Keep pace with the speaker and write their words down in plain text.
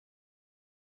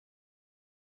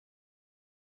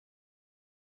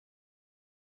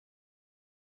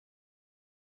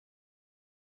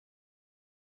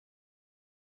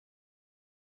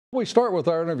We start with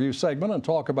our interview segment and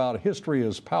talk about History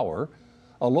is Power,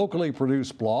 a locally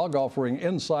produced blog offering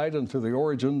insight into the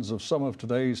origins of some of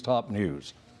today's top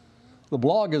news. The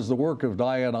blog is the work of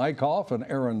Diane Eichhoff and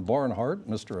Aaron Barnhart,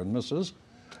 Mr. and Mrs.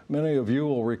 Many of you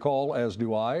will recall, as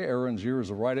do I, Aaron's years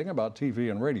of writing about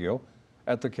TV and radio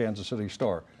at the Kansas City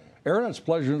Star. Aaron, it's a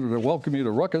pleasure to welcome you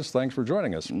to Ruckus. Thanks for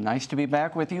joining us. Nice to be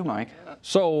back with you, Mike.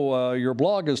 So your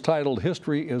blog is titled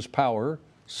History is Power.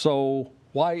 So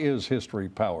why is history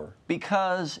power?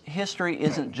 Because history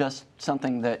isn't just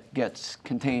something that gets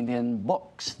contained in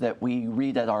books that we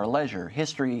read at our leisure.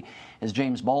 History, as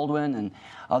James Baldwin and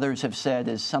others have said,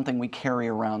 is something we carry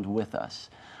around with us.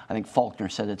 I think Faulkner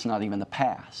said it's not even the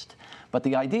past. But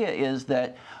the idea is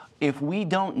that if we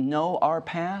don't know our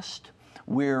past,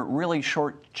 we're really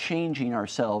shortchanging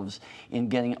ourselves in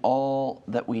getting all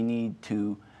that we need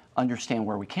to understand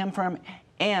where we came from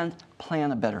and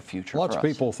plan a better future for us. Lots of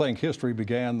people think history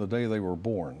began the day they were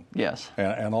born. Yes.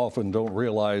 And often don't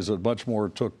realize that much more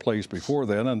took place before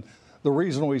then. And the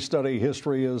reason we study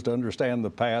history is to understand the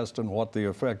past and what the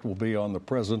effect will be on the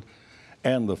present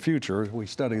and the future. We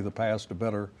study the past to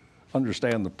better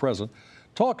understand the present.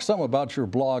 Talk some about your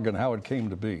blog and how it came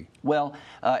to be. Well,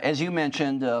 as you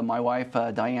mentioned, my wife,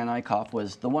 Diane Eichhoff,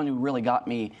 was the one who really got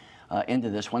me into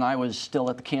this. When I was still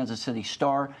at the Kansas City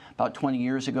Star about 20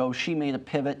 years ago, she made a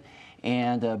pivot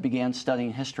and began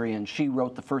studying history, and she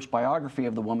wrote the first biography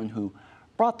of the woman who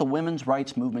brought the women's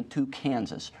rights movement to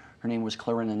Kansas. Her name was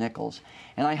Clarina Nichols,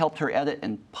 and I helped her edit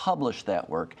and publish that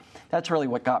work. That's really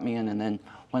what got me in, and then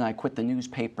when I quit the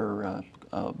newspaper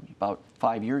about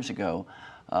 5 years ago,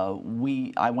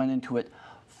 I went into it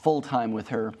full-time with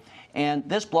her. And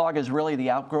this blog is really the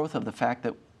outgrowth of the fact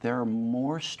that there are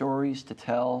more stories to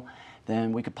tell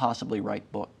than we could possibly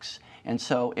write books. And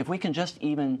so if we can just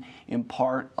even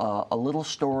impart a little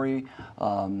story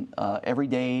every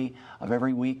day of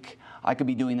every week, I could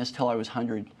be doing this till I was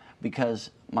 100. Because,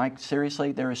 Mike,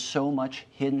 seriously, there is so much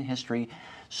hidden history,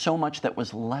 so much that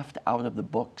was left out of the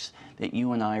books that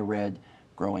you and I read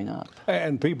growing up.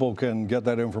 And people can get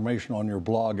that information on your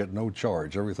blog at no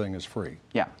charge. Everything is free.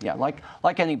 Yeah,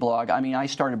 like any blog. I mean, I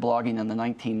started blogging in the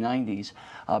 1990s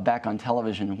back on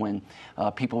television when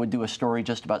people would do a story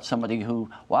just about somebody who,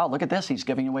 wow, look at this, he's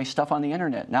giving away stuff on the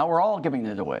internet. Now we're all giving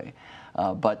it away.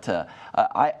 But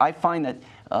I find that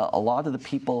a lot of the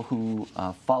people who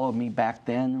followed me back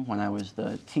then when I was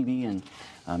the TV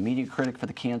and media critic for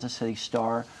the Kansas City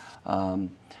Star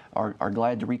are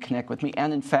glad to reconnect with me.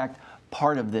 And in fact,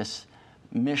 part of this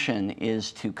mission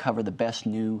is to cover the best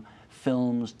new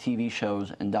films, TV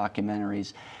shows, and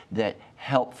documentaries that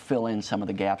help fill in some of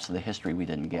the gaps of the history we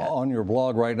didn't get. On your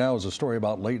blog right now is a story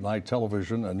about late night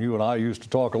television, and you and I used to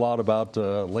talk a lot about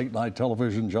late night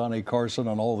television, Johnny Carson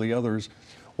and all the others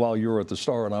while you were at the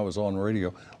Star and I was on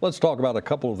radio. Let's talk about a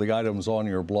couple of the items on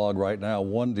your blog right now.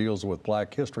 One deals with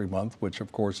Black History Month, which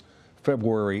of course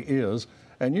February is.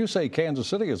 And you say Kansas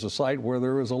City is a site where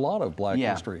there is a lot of Black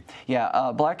history.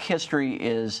 Yeah, Black history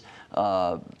is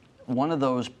one of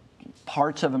those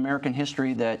parts of American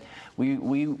history that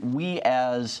we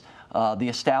as the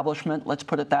establishment, let's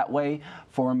put it that way,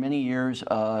 for many years,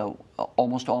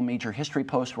 almost all major history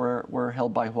posts were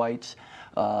held by whites.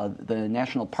 The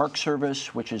National Park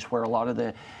Service, which is where a lot of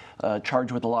the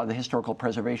charged with a lot of the historical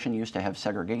preservation, used to have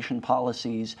segregation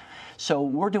policies. So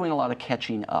we're doing a lot of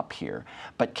catching up here.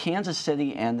 But Kansas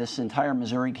City and this entire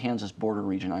Missouri-Kansas border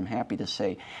region, I'm happy to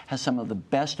say, has some of the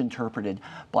best interpreted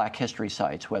Black history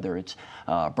sites, whether it's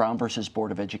Brown versus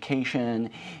Board of Education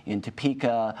in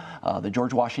Topeka, the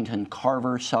George Washington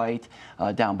Carver site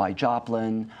down by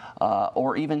Joplin,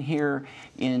 or even here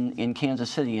in Kansas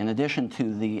City. In addition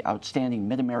to the outstanding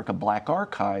Mid-America Black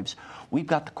Archives, we've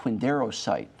got the Quindaro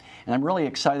site. And I'm really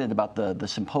excited about the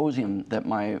symposium that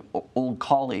my old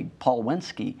colleague, Paul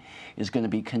Wensky, is going to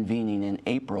be convening in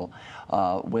April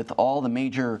with all the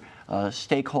major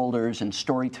stakeholders and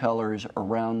storytellers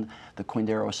around the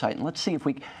Quindaro site. And let's see if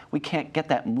we can't get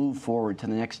that move forward to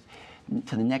the next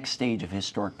stage of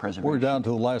historic preservation. We're down to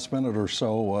the last minute or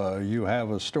so. You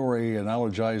have a story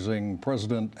analogizing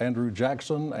President Andrew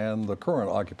Jackson and the current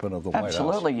occupant of the White House.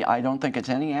 Absolutely. I don't think it's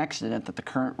any accident that the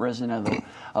current resident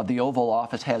of the Oval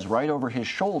Office has right over his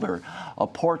shoulder a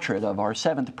portrait of our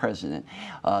 7th president.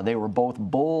 They were both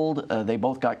bold. They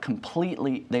both got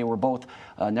completely, they were both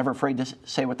never afraid to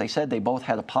say what they said. They both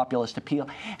had a populist appeal.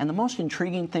 And the most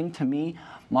intriguing thing to me,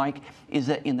 Mike, is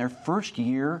that in their first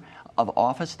year of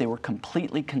office, they were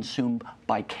completely consumed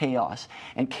by chaos,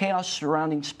 and chaos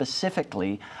surrounding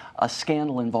specifically a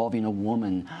scandal involving a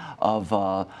woman of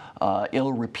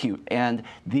ill repute. And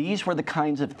these were the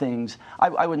kinds of things,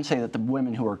 I wouldn't say that the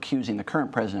women who are accusing the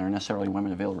current president are necessarily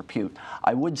women of ill repute.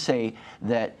 I would say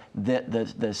that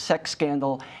the sex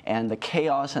scandal and the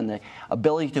chaos and the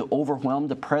ability to overwhelm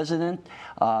the president,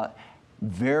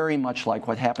 very much like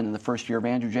what happened in the first year of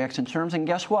Andrew Jackson's terms. And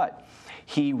guess what?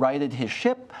 He righted his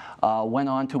ship, went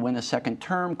on to win a second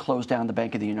term, closed down the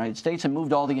Bank of the United States, and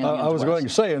moved all the Indians I was west. going to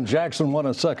say, and Jackson won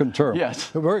a second term. Yes.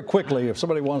 Very quickly, if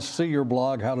somebody wants to see your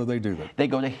blog, how do they do that? They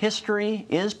go to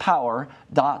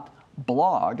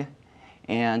historyispower.blog,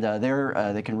 and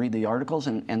there they can read the articles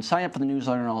and sign up for the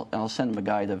newsletter, and I'll send them a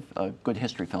guide of good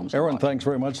history films. Aaron, thanks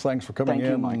very much. Thanks for coming Thank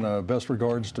you, in. Mike. Best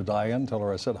regards to Diane. Tell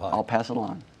her I said hi. I'll pass it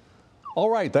along. All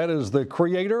right, that is the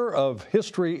creator of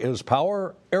History is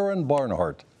Power, Aaron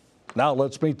Barnhart. Now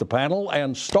let's meet the panel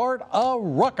and start a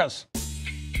ruckus.